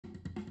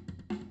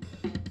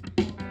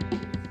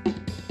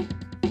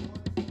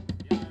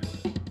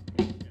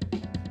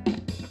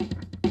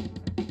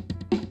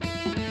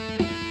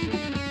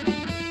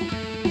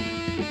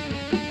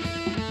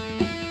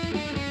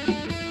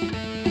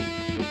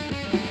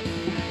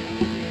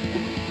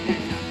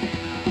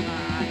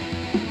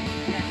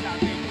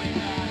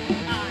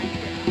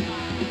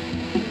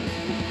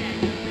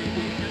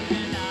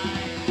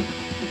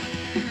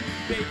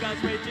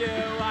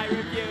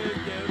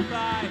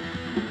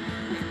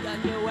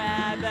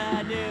have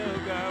a new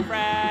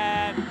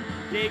girlfriend.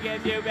 She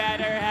gives you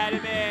better head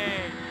than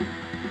me.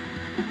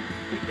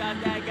 Because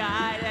that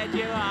guy that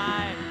you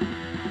want,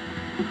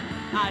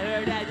 I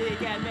heard that he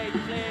can make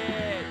you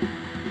sleep.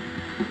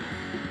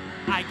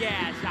 I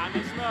guess I'm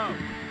in smoke.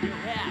 You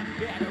have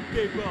better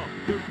people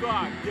to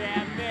fuck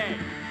than me.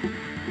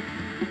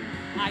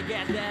 I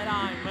guess that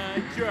I'm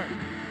a jerk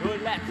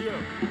who lets you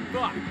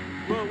fuck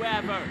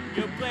whoever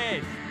you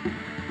please.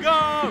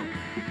 Go!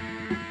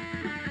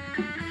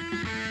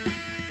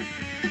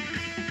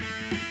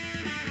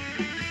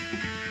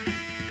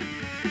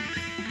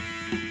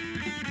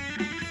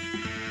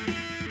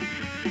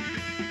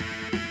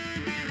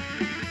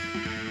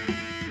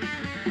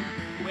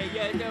 We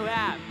used to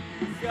have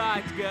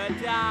such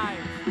good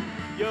times.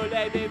 You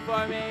lay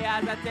before me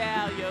as I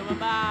tell you my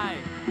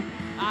mind.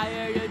 I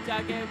hear you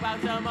talking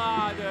about some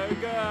other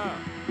girl.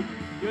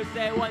 You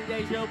say one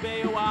day she'll be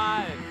your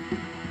wife.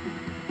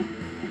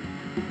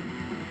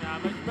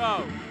 I'm a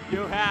smoke.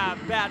 You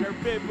have better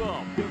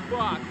people to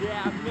fuck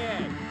than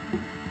me.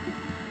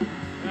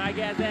 I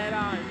guess that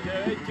I'm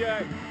the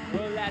jerk who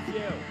lets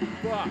you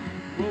fuck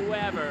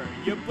whoever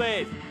you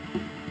please.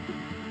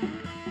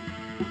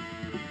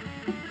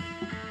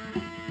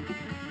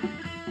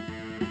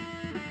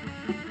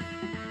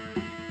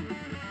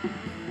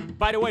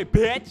 By the way,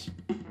 bitch,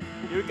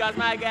 you got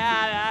my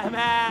goddamn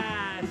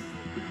ass.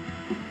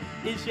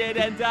 Eat shit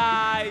and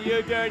die,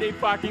 you dirty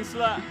fucking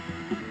slut.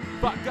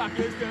 Fuck off,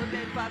 you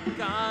stupid fucking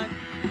cunt.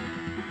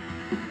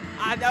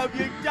 I hope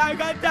you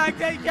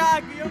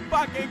die, you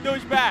fucking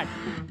douchebag.